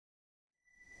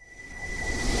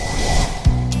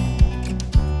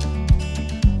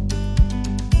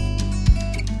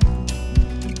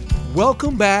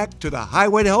Welcome back to the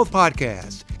Highway to Health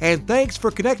podcast, and thanks for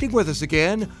connecting with us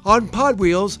again on Pod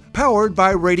Wheels, powered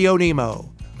by Radio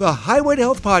Nemo. The Highway to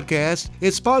Health podcast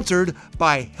is sponsored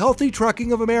by Healthy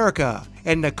Trucking of America,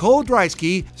 and Nicole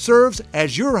Dreisky serves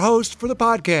as your host for the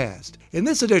podcast. In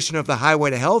this edition of the Highway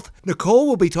to Health, Nicole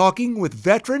will be talking with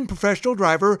veteran professional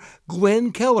driver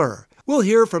Glenn Keller. We'll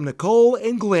hear from Nicole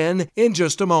and Glenn in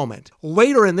just a moment.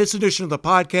 Later in this edition of the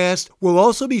podcast, we'll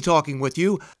also be talking with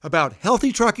you about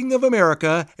Healthy Trucking of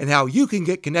America and how you can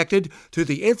get connected to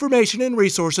the information and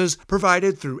resources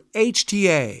provided through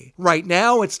HTA. Right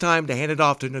now, it's time to hand it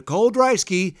off to Nicole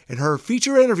Dreisky and her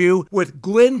feature interview with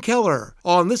Glenn Keller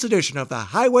on this edition of the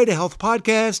Highway to Health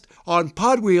podcast on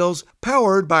Pod Wheels,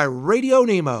 powered by Radio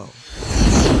Nemo.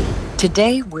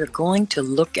 Today, we're going to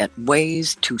look at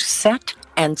ways to set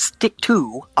and stick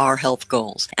to our health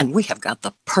goals. And we have got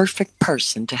the perfect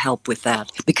person to help with that,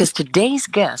 because today's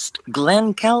guest,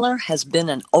 Glenn Keller, has been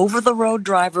an over-the-road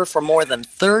driver for more than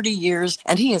 30 years,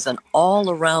 and he is an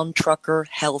all-around trucker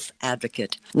health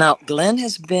advocate. Now, Glenn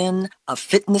has been a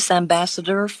fitness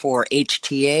ambassador for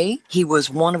HTA. He was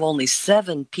one of only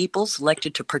 7 people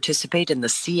selected to participate in the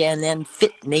CNN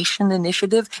Fit Nation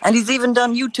initiative, and he's even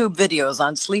done YouTube videos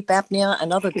on sleep apnea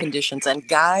and other conditions. And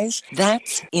guys,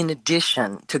 that's in addition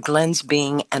to Glenn's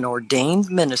being an ordained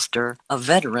minister, a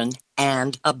veteran,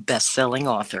 and a best-selling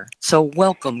author. So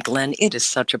welcome, Glenn. It is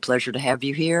such a pleasure to have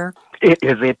you here. It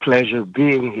is a pleasure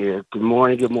being here. Good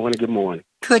morning, good morning, good morning.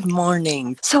 Good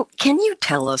morning. So can you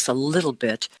tell us a little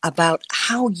bit about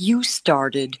how you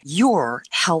started your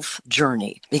health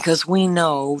journey? Because we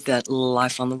know that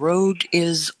life on the road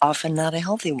is often not a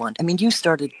healthy one. I mean, you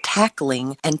started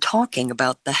tackling and talking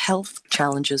about the health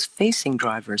challenges facing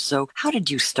drivers. So how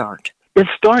did you start? It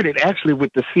started actually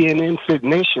with the CNN Fit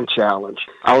Nation Challenge.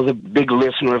 I was a big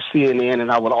listener of CNN,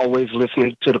 and I would always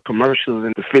listen to the commercials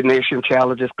and the Fit Nation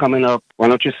Challenge is coming up. Why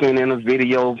don't you send in a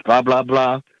video, blah, blah,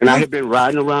 blah. And I had been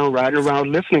riding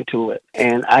around listening to it.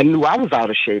 And I knew I was out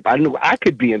of shape. I knew I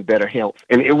could be in better health.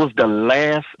 And it was the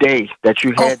last day that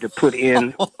you had to put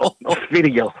in a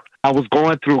video. I was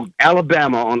going through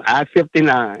Alabama on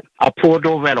I-59. I pulled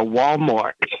over at a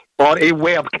Walmart, bought a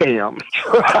webcam,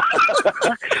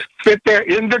 sit there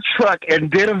in the truck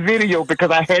and did a video because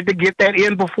I had to get that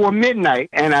in before midnight.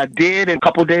 And I did. And a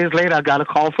couple days later, I got a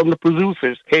call from the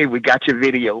producers. Hey, we got your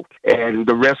video. And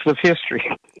the rest was history.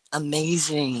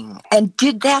 Amazing. And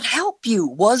did that help you?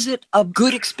 Was it a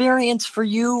good experience for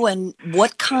you? And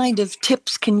what kind of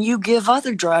tips can you give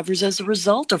other drivers as a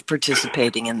result of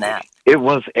participating in that? It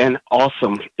was an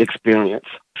awesome experience.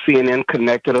 CNN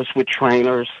connected us with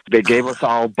trainers. They gave us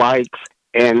all bikes.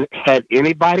 And had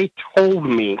anybody told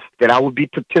me that I would be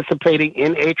participating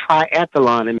in a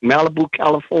triathlon in Malibu,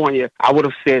 California, I would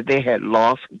have said they had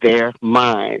lost their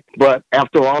mind. But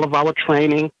after all of our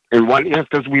training, in one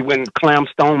instance, we went and climbed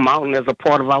Stone Mountain as a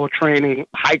part of our training,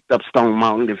 hiked up Stone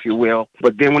Mountain, if you will.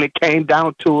 But then when it came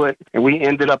down to it, and we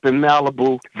ended up in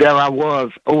Malibu, there I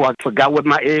was. Oh, I forgot what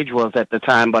my age was at the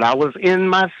time, but I was in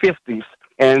my 50s.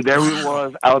 And there we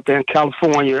was out there in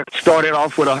California. Started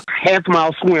off with a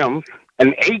half-mile swim,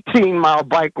 an 18-mile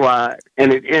bike ride,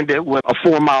 and it ended with a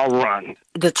 4-mile run.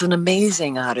 That's an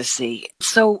amazing odyssey.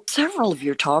 So several of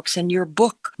your talks in your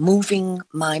book, Moving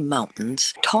My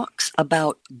Mountains, talks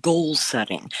about goal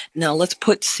setting. Now, let's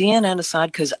put CNN aside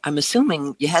because I'm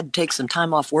assuming you had to take some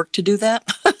time off work to do that.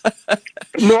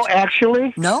 No,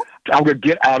 actually. No? I would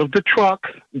get out of the truck.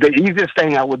 The easiest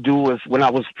thing I would do was when I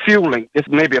was fueling, it's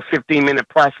maybe a 15-minute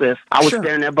process. I was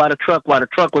standing there by the truck while the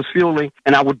truck was fueling,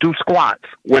 and I would do squats.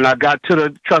 When I got to the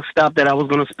truck stop that I was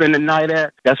going to spend the night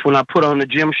at, that's when I put on the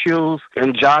gym shoes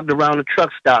and jogged around the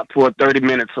truck stop for 30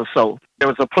 minutes or so. There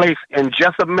was a place in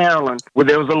Jessup, Maryland, where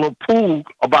there was a little pool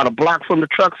about a block from the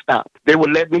truck stop. They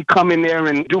would let me come in there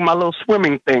and do my little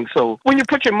swimming thing. So when you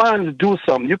put your mind to do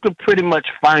something, you could pretty much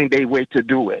find a way to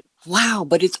do it. Wow,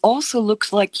 but it also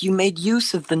looks like you made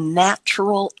use of the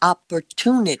natural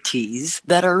opportunities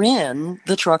that are in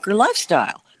the trucker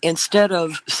lifestyle. Instead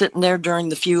of sitting there during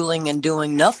the fueling and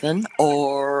doing nothing,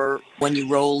 or when you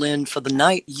roll in for the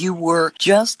night, you were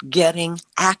just getting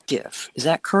active. Is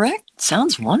that correct?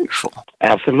 Sounds wonderful.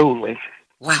 Absolutely.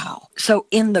 Wow. So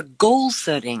in the goal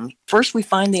setting, first we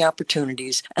find the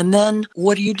opportunities, and then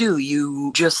what do?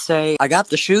 You just say, I got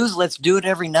the shoes, let's do it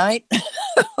every night?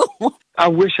 I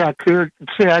wish I could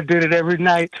say I did it every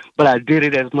night, but I did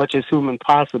it as much as human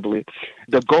possibly.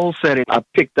 The goal setting I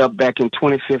picked up back in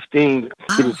 2015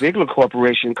 in Ziegler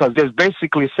Corporation, because there's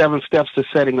basically 7 steps to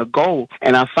setting a goal.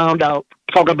 And I found out,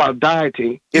 talking about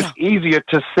dieting, it's easier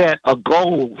to set a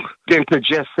goal than to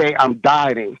just say I'm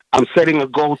dieting. I'm setting a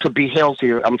goal to be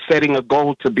healthier. I'm setting a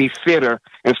goal to be fitter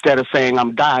instead of saying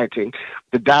I'm dieting.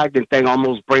 The dieting thing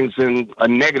almost brings in a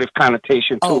negative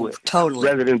connotation to it. Totally.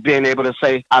 Rather than being able to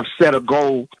say, I've set a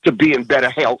goal to be in better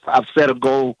health. I've set a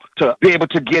goal to be able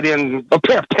to get in a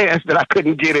pair of pants that I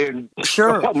couldn't get in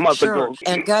a month ago.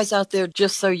 And guys out there,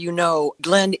 just so you know,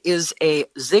 Glenn is a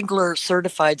Ziegler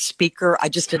certified speaker. I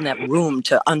just didn't have room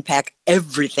to unpack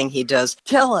everything he does.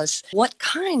 Tell us what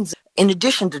kinds, in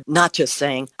addition to not just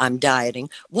saying I'm dieting,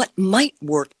 what might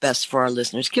work best for our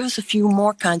listeners? Give us a few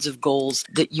more kinds of goals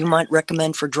that you might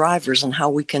recommend for drivers and how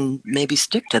we can maybe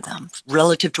stick to them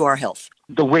relative to our health.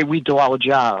 The way we do our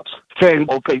jobs. Saying,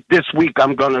 okay, this week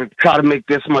I'm going to try to make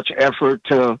this much effort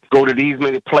to go to these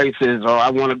many places, or I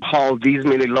want to haul these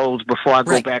many loads before I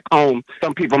go back home.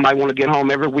 Some people might want to get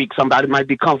home every week. Somebody might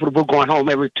be comfortable going home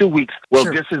every 2 weeks. Well,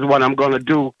 this is what I'm going to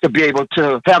do to be able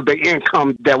to have the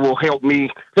income that will help me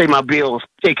pay my bills,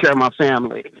 take care of my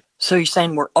family. So you're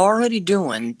saying we're already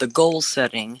doing the goal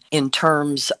setting in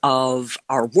terms of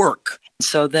our work.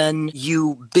 So then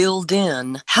you build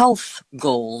in health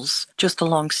goals just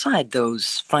alongside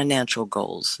those financial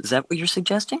goals. Is that what you're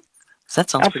suggesting?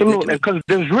 That sounds absolutely, because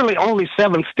there's really only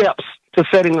 7 steps to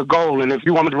setting a goal. And if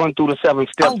you want me to run through the 7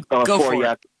 steps for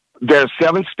you, there are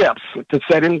 7 steps to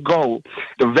setting a goal.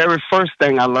 The very first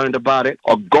thing I learned about it,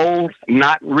 a goal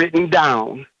not written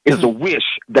down is a wish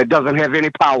that doesn't have any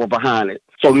power behind it.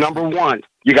 So number 1,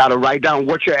 you got to write down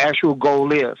what your actual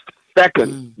goal is.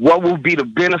 Second, what will be the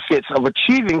benefits of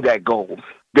achieving that goal?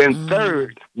 Then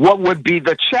third, what would be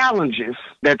the challenges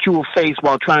that you will face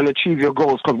while trying to achieve your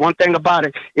goals? Because one thing about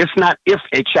it, it's not if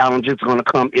a challenge is going to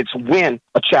come, it's when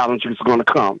a challenge is going to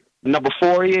come. Number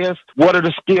 4 is, what are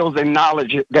the skills and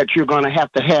knowledge that you're going to have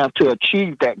to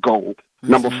achieve that goal?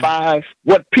 Number 5,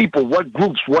 what people, what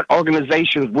groups, what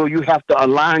organizations will you have to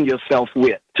align yourself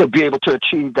with to be able to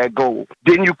achieve that goal?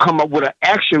 Then you come up with an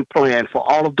action plan for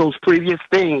all of those previous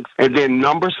things. And then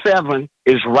number 7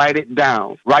 is write it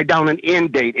down. Write down an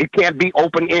end date. It can't be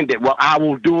open-ended. Well, I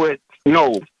will do it.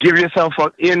 No, give yourself an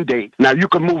end date. Now, you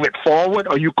can move it forward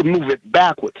or you can move it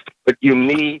backwards, but you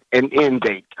need an end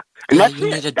date. And you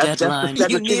need a deadline.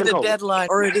 You need a deadline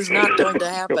or it is not going to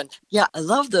happen. Yeah, I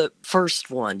love the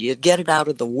first one. You get it out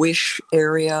of the wish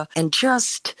area and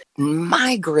just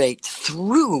migrate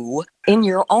through in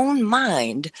your own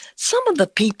mind some of the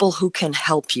people who can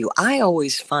help you. I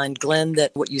always find, Glenn,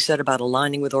 that what you said about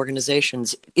aligning with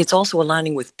organizations, it's also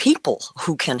aligning with people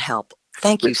who can help.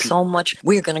 Thank you so much.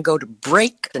 We're going to go to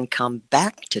break and come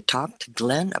back to talk to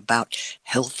Glenn about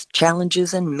health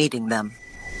challenges and meeting them.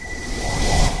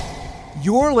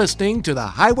 You're listening to the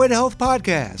Highway to Health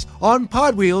Podcast on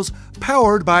Pod Wheels,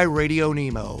 powered by Radio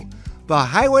Nemo. The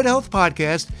Highway to Health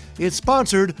Podcast is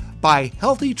sponsored by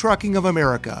Healthy Trucking of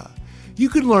America. You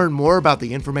can learn more about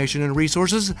the information and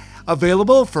resources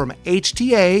available from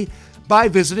HTA by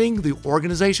visiting the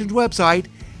organization's website,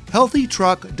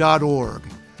 healthytruck.org.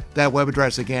 That web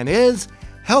address again is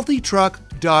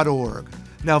healthytruck.org.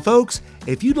 Now, folks,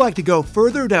 if you'd like to go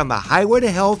further down the Highway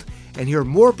to Health and hear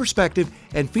more perspective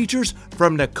and features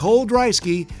from Nicole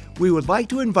Dreisky, we would like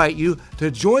to invite you to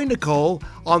join Nicole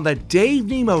on the Dave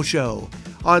Nemo Show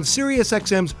on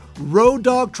SiriusXM's Road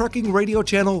Dog Trucking Radio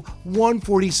Channel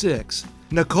 146.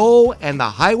 Nicole and the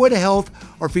Highway to Health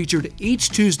are featured each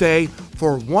Tuesday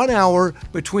for 1 hour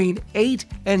between 8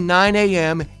 and 9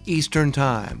 a.m. Eastern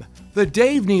Time. The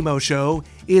Dave Nemo Show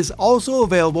is also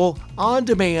available on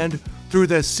demand through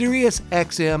the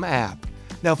SiriusXM app.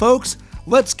 Now, folks,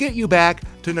 let's get you back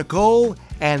to Nicole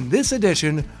and this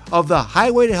edition of the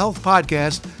Highway to Health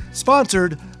podcast,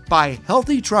 sponsored by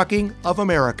Healthy Trucking of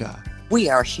America. We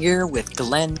are here with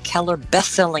Glenn Keller,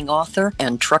 best-selling author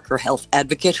and trucker health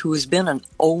advocate who has been an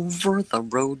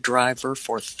over-the-road driver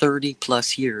for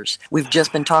 30-plus years. We've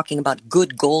just been talking about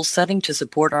good goal setting to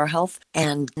support our health,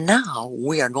 and now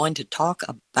we are going to talk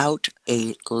about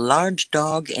a large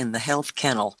dog in the health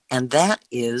kennel, and that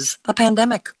is the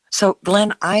pandemic. So,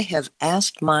 Glenn, I have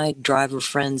asked my driver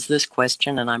friends this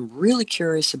question, and I'm really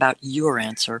curious about your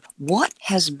answer. What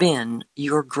has been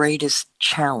your greatest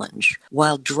challenge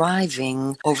while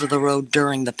driving over the road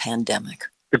during the pandemic?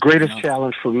 The greatest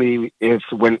challenge for me is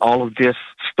when all of this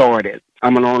started.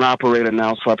 I'm an owner operator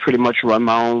now, so I pretty much run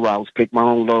my own routes, pick my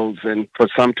own loads. And for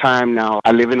some time now,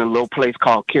 I live in a little place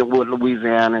called Kentwood,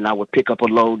 Louisiana, and I would pick up a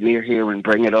load near here and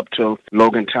bring it up to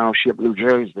Logan Township, New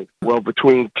Jersey. Well,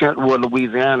 between Kentwood,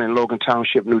 Louisiana and Logan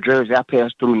Township, New Jersey, I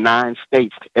pass through 9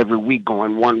 states every week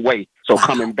going one way. So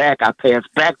coming back, I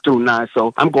passed back through 9.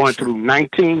 So I'm going through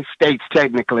 19 states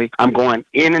technically. I'm going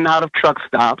in and out of truck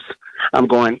stops. I'm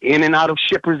going in and out of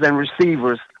shippers and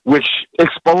receivers, which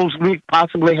exposed me,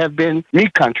 possibly have been me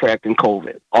contracting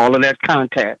COVID. All of that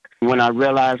contact. When I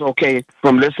realized, okay,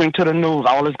 from listening to the news,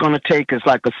 all it's going to take is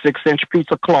like a 6-inch piece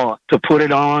of cloth to put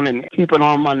it on and keep it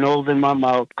on my nose and my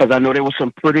mouth, because I know there were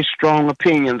some pretty strong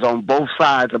opinions on both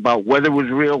sides about whether it was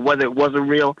real, whether it wasn't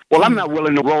real. Well, I'm not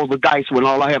willing to roll the dice when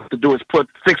all I have to do is put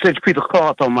 6-inch piece of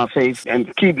cloth on my face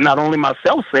and keep not only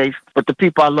myself safe, but the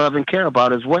people I love and care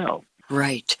about as well.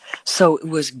 Right. So it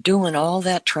was doing all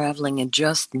that traveling and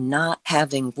just not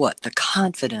having the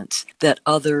confidence that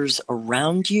others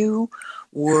around you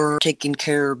were taking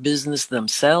care of business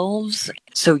themselves.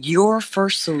 So your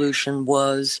first solution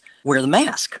was wear the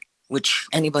mask, which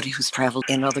anybody who's traveled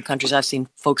in other countries, I've seen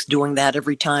folks doing that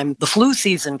every time the flu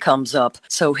season comes up.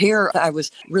 So here I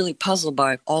was really puzzled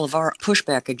by all of our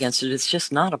pushback against it. It's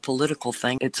just not a political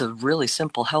thing. It's a really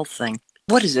simple health thing.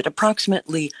 What is it?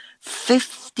 Approximately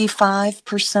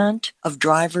 55% of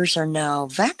drivers are now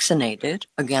vaccinated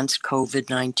against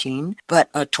COVID-19, but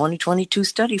a 2022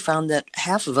 study found that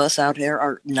half of us out here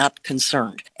are not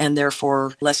concerned and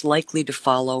therefore less likely to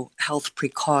follow health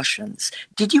precautions.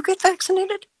 Did you get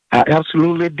vaccinated? I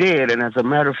absolutely did. And as a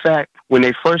matter of fact, when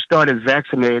they first started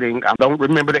vaccinating, I don't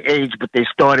remember the age, but they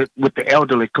started with the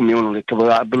elderly community, because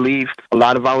I believe a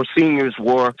lot of our seniors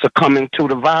were succumbing to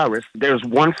the virus. There's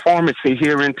one pharmacy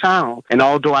here in town, and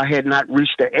although I had not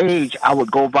reached the age, I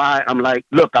would go by. I'm like,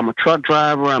 look, I'm a truck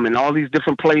driver. I'm in all these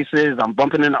different places. I'm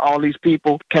bumping into all these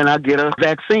people. Can I get a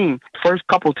vaccine? First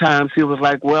couple times, he was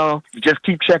like, well, just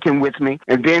keep checking with me.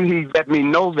 And then he let me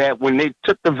know that when they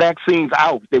took the vaccines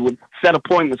out, they would set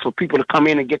appointments for people to come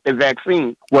in and get the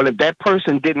vaccine. Well, if that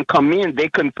person didn't come in, they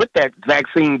couldn't put that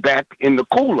vaccine back in the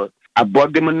cooler. I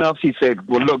bugged him enough. He said,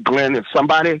 well, look, Glenn, if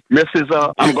somebody misses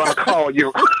I'm going to call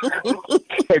you.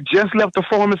 I just left the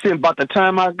pharmacy, and about the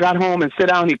time I got home and sit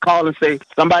down, he called and say,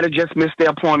 somebody just missed their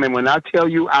appointment. When I tell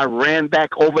you I ran back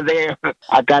over there,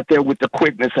 I got there with the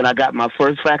quickness, and I got my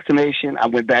first vaccination. I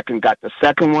went back and got the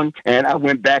second one, and I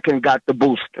went back and got the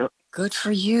booster. Good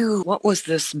for you. What was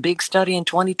this big study in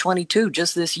 2022,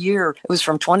 just this year? It was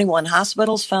from 21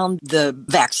 hospitals, found the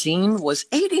vaccine was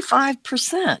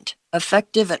 85%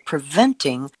 effective at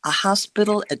preventing a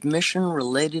hospital admission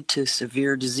related to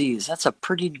severe disease. That's a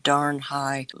pretty darn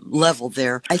high level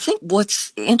there. I think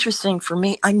what's interesting for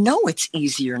me, I know it's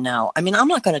easier now. I mean, I'm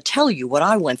not going to tell you what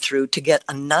I went through to get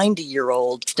a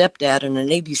 90-year-old stepdad and an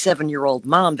 87-year-old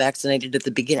mom vaccinated at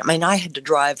the beginning. I mean, I had to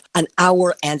drive an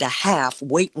hour and a half,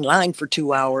 wait in line for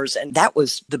 2 hours, and that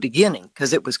was the beginning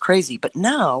because it was crazy. But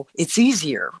now it's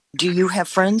easier. Do you have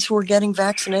friends who are getting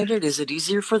vaccinated? Is it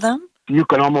easier for them? You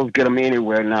can almost get them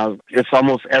anywhere now. It's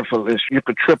almost effortless. You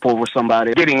could trip over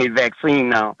somebody getting a vaccine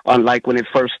now, unlike when it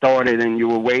first started and you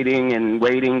were waiting and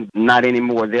waiting. Not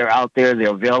anymore. They're out there.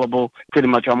 They're available. Pretty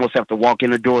much almost have to walk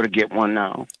in the door to get one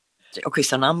now. Okay,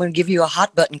 so now I'm going to give you a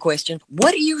hot button question.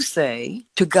 What do you say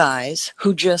to guys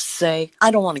who just say,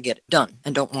 I don't want to get it done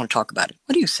and don't want to talk about it?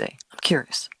 What do you say? I'm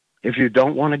curious. If you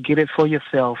don't want to get it for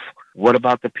yourself, what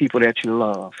about the people that you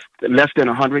love? Less than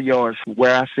 100 yards from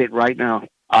where I sit right now,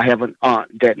 I have an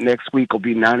aunt that next week will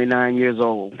be 99 years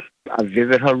old. I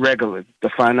visit her regularly to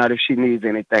find out if she needs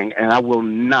anything, and I will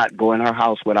not go in her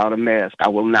house without a mask. I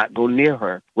will not go near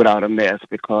her without a mask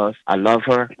because I love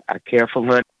her. I care for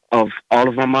her. Of all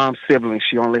of my mom's siblings,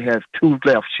 she only has 2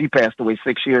 left. She passed away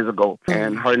 6 years ago,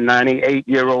 and her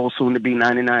 98-year-old, soon-to-be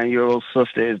 99-year-old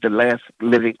sister is the last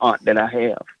living aunt that I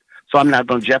have. So I'm not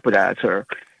going to jeopardize her.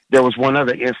 There was one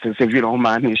other instance, if you don't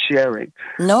mind me sharing.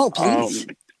 No, please.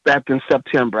 Back in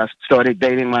September, I started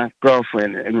dating my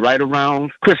girlfriend, and right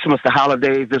around Christmas, the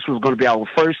holidays, this was going to be our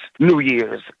first New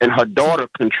Year's, and her daughter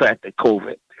contracted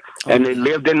COVID. And they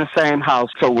lived in the same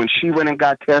house. So when she went and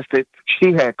got tested,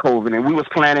 she had COVID. And we was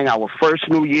planning our first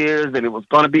New Year's, and it was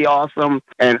going to be awesome.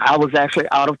 And I was actually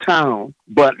out of town.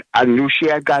 But I knew she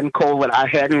had gotten COVID. I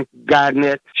hadn't gotten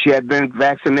it. She had been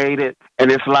vaccinated.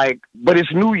 And it's like, but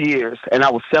it's New Year's, and I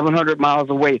was 700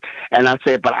 miles away. And I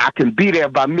said, but I can be there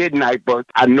by midnight, but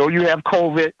I know you have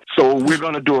COVID, so we're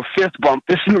going to do a fist bump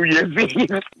this New Year's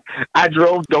Eve. I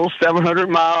drove those 700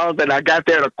 miles, and I got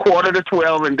there at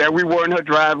 11:45, and there we were in her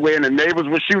driveway, and the neighbors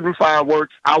were shooting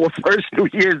fireworks. Our first New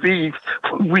Year's Eve,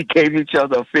 we gave each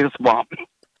other a fist bump.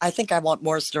 I think I want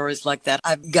more stories like that.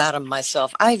 I've got them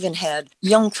myself. I even had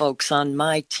young folks on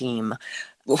my team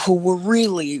who were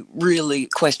really, really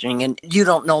questioning. And you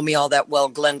don't know me all that well,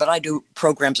 Glenn, but I do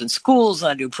programs in schools.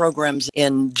 I do programs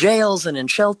in jails and in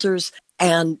shelters.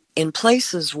 And in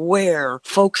places where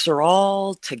folks are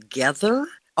all together,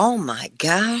 Oh my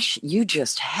gosh, you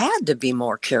just had to be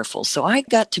more careful. So I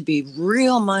got to be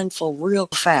real mindful real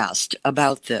fast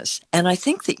about this. And I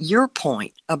think that your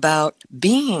point about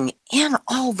being in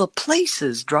all the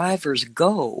places drivers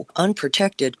go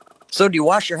unprotected. So do you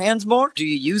wash your hands more? Do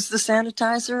you use the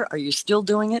sanitizer? Are you still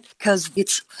doing it? Because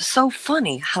it's so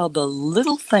funny how the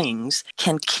little things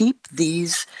can keep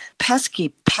these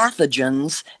pesky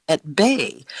pathogens at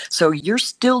bay. So you're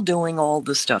still doing all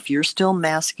the stuff. You're still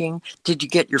masking. Did you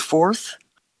get your fourth?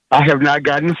 I have not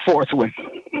gotten the fourth one.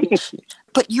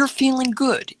 But you're feeling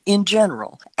good in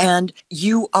general, and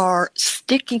you are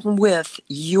sticking with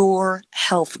your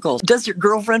health goals. Does your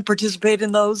girlfriend participate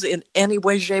in those in any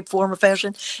way, shape, form, or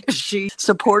fashion? Is she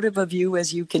supportive of you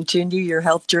as you continue your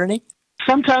health journey?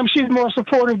 Sometimes she's more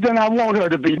supportive than I want her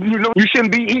to be. You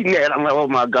shouldn't be eating that. I'm like, oh,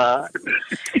 my God.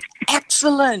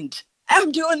 Excellent.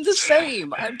 I'm doing the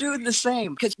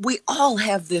same. Because we all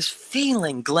have this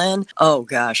feeling, Glenn, oh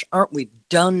gosh, aren't we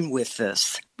done with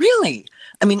this? Really?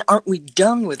 I mean, aren't we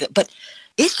done with it? But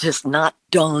it's just not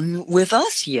done with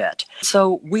us yet.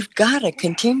 So we've got to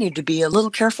continue to be a little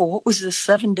careful. What was the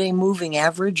 7-day moving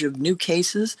average of new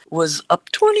cases? Was up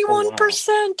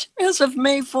 21% as of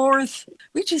May 4th.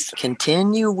 We just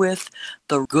continue with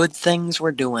the good things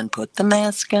we're doing. Put the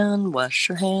mask on, wash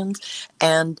your hands,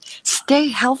 and stay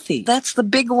healthy. That's the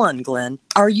big one, Glenn.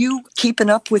 Are you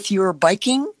keeping up with your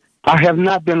biking? I have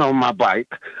not been on my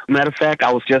bike. Matter of fact,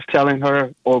 I was just telling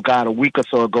her, a week or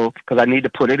so ago, because I need to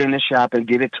put it in the shop and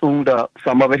get it tuned up.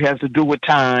 Some of it has to do with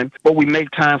time, but we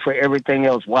make time for everything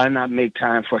else. Why not make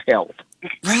time for health?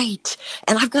 Right.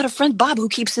 And I've got a friend, Bob, who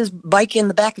keeps his bike in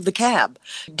the back of the cab.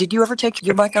 Did you ever take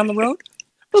your bike on the road?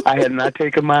 I had not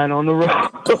taken mine on the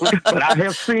road, but I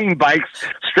have seen bikes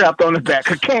strapped on the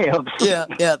back of cabs. Yeah,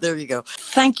 there you go.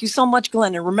 Thank you so much,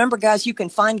 Glenn. And remember, guys, you can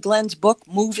find Glenn's book,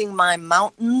 Moving My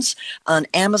Mountains, on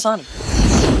Amazon.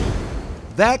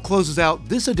 That closes out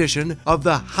this edition of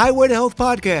the Highway to Health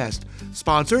podcast,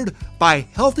 sponsored by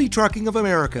Healthy Trucking of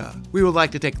America. We would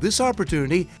like to take this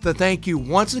opportunity to thank you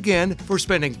once again for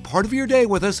spending part of your day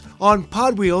with us on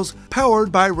Pod Wheels,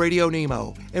 powered by Radio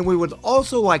Nemo. And we would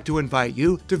also like to invite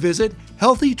you to visit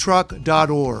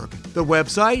healthytruck.org, the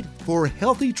website for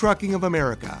Healthy Trucking of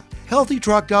America.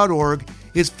 Healthytruck.org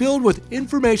is filled with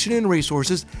information and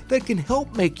resources that can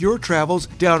help make your travels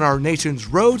down our nation's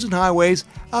roads and highways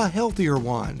a healthier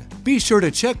one. Be sure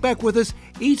to check back with us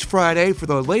each Friday for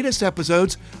the latest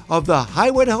episodes of the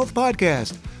Highway to Health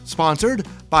podcast, sponsored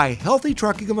by Healthy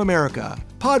Trucking of America.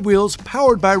 Pod Wheels,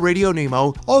 powered by Radio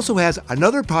Nemo, also has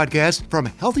another podcast from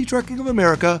Healthy Trucking of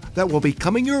America that will be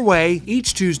coming your way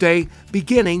each Tuesday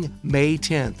beginning May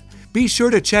 10th. Be sure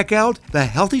to check out the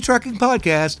Healthy Trucking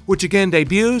Podcast, which again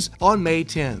debuts on May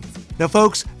 10th. Now,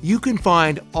 folks, you can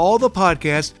find all the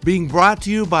podcasts being brought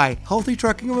to you by Healthy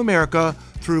Trucking of America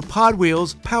through Pod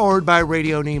Wheels, powered by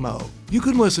Radio Nemo. You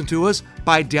can listen to us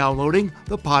by downloading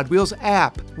the Pod Wheels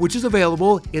app, which is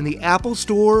available in the Apple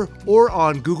Store or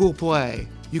on Google Play.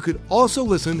 You could also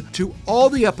listen to all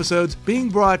the episodes being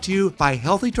brought to you by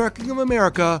Healthy Trucking of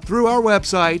America through our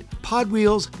website,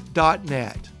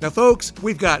 podwheels.net. Now, folks,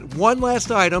 we've got one last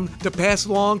item to pass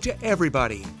along to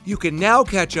everybody. You can now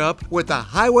catch up with the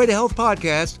Highway to Health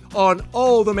podcast on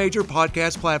all the major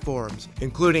podcast platforms,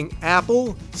 including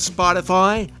Apple,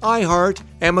 Spotify, iHeart,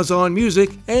 Amazon Music,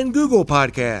 and Google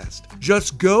Podcast.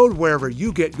 Just go wherever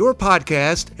you get your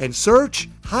podcast and search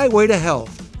Highway to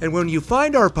Health. And when you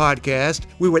find our podcast,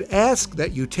 we would ask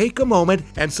that you take a moment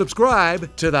and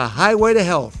subscribe to the Highway to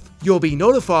Health. You'll be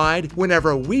notified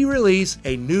whenever we release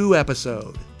a new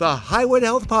episode. The Highway to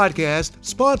Health podcast,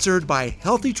 sponsored by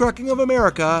Healthy Trucking of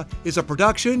America, is a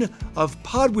production of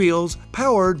Pod Wheels,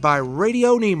 powered by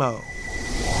Radio Nemo.